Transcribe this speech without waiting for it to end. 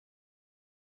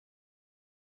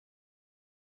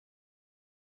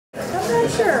Yeah,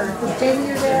 sure. Is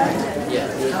Jamie your dad? Yeah.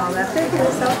 Oh, that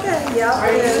figures. Okay. Yeah. Are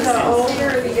you the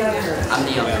older or the younger? I'm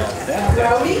the younger.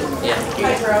 Brody? Yeah.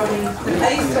 Hi, Brody.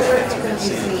 I used to work at the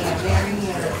museum. Very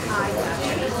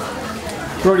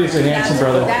Brody's a handsome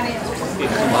brother.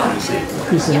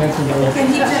 He's a handsome brother.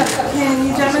 Can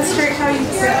you demonstrate how you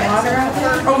set water out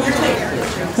there? Oh, you're taking a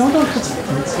picture. No,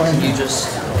 it's fine. You just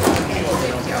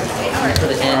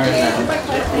put it in and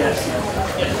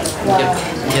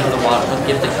give the water,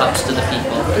 give the cups to the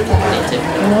people. They tip.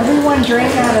 And everyone drank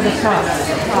out of the cup.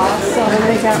 So then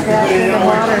they got back in the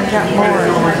water and got more.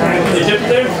 You tip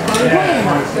there?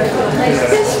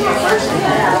 This is your first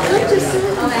time. Good to see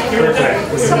you.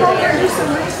 Come over and do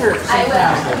some research. I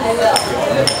will.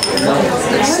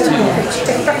 It's two.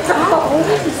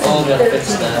 Oh, gotta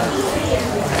fix that.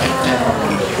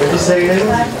 What did you say again?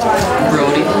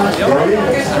 Brody. Brody?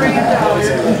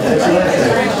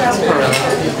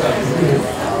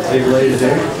 Are you related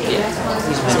there? Yeah.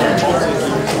 He's my dad.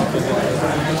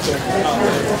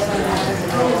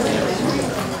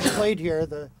 Played here,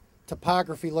 the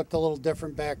topography looked a little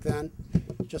different back then,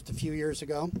 just a few years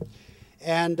ago.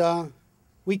 And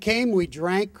we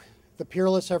drank the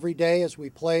Peerless every day as we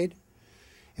played.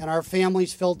 And our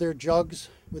families filled their jugs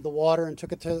with the water and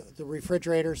took it to the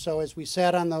refrigerator. So as we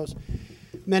sat on those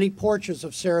many porches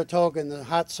of Saratoga in the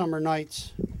hot summer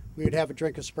nights, we would have a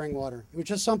drink of spring water. It was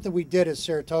just something we did as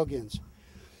Saratogians.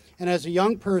 And as a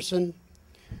young person,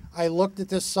 I looked at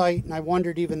this site and I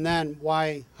wondered even then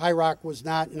why High Rock was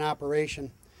not in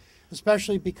operation,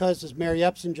 especially because, as Mayor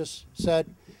Yepsen just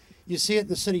said, you see it in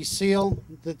the city seal,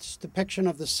 this depiction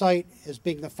of the site as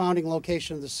being the founding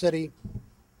location of the city.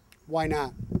 Why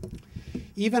not?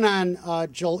 Even in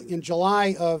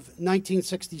July of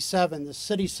 1967, the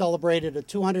city celebrated a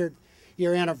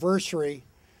 200-year anniversary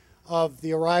of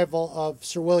the arrival of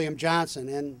Sir William Johnson.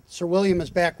 And Sir William is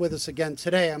back with us again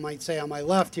today, I might say on my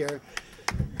left here.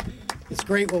 It's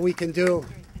great what we can do.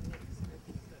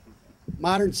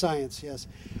 Modern science, yes.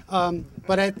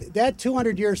 But at that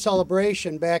 200-year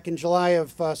celebration back in July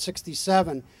of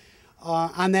 67,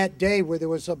 on that day where there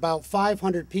was about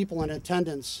 500 people in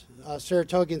attendance,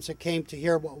 Saratogians that came to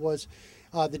hear what was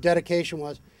the dedication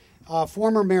was,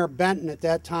 former Mayor Benton at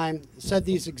that time said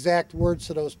these exact words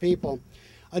to those people: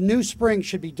 "A new spring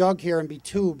should be dug here and be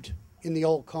tubed in the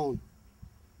old cone."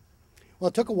 Well,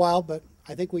 it took a while, but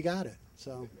I think we got it,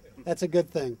 so that's a good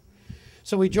thing.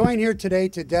 So we join here today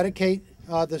to dedicate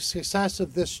the success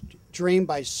of this dream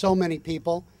by so many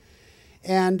people.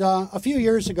 And a few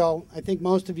years ago, I think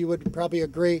most of you would probably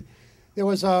agree, there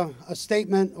was a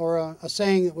statement or a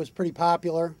saying that was pretty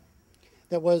popular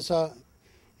that was,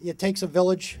 it takes a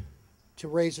village to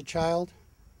raise a child.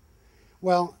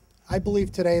 Well, I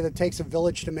believe today that it takes a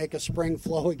village to make a spring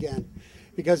flow again,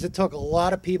 because it took a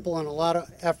lot of people and a lot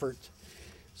of effort.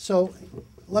 So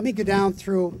let me go down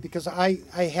through, because I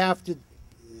have to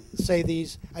say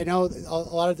these. I know a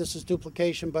lot of this is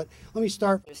duplication, but let me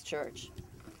start. Church.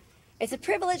 It's a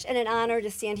privilege and an honor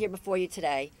to stand here before you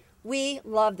today. We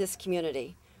love this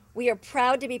community. We are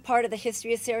proud to be part of the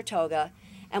history of Saratoga,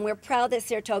 and we're proud that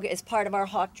Saratoga is part of our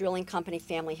Hawk Drilling Company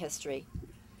family history.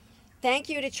 Thank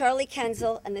you to Charlie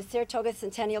Kenzel and the Saratoga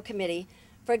Centennial Committee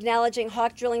for acknowledging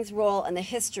Hawk Drilling's role in the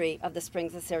history of the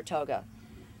Springs of Saratoga.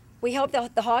 We hope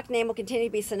that the Hawk name will continue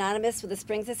to be synonymous with the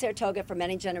Springs of Saratoga for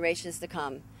many generations to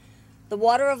come. The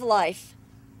water of life,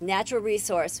 natural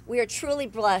resource, we are truly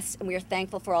blessed and we are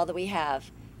thankful for all that we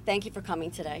have. Thank you for coming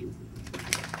today.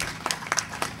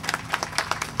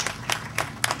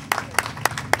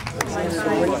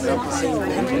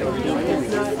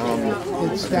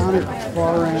 It's down at the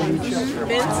far end.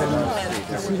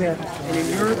 You see that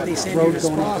road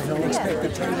going up the hill?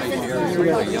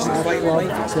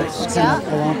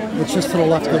 It's just to the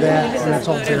left of that, and that's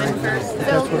all buried.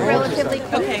 So relatively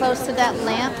close to that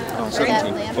lamp. To that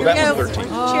lamp. Well, that was 13.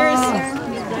 Cheers.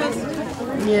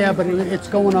 Yeah, but it's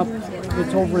going up.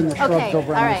 It's over in the shrubs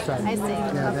over on right, the side. I see.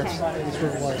 Yeah, that's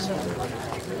where it was.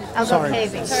 I'll go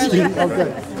paving. Oh,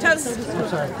 good. Toast. I'm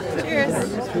sorry. Cheers.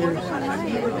 Cheers.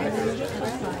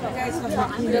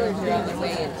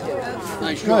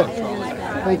 Nice Good. job, Charlie.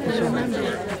 Thank you so much.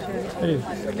 Hey.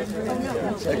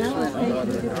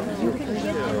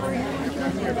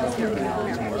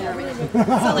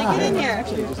 Sully, get in here.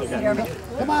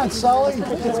 Come on, Sully.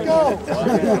 Let's go.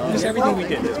 Just everything we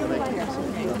did.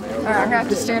 All right, I'm going to have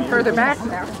to stand further back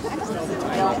now.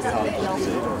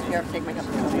 Here, take my cup.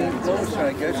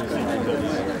 I guess.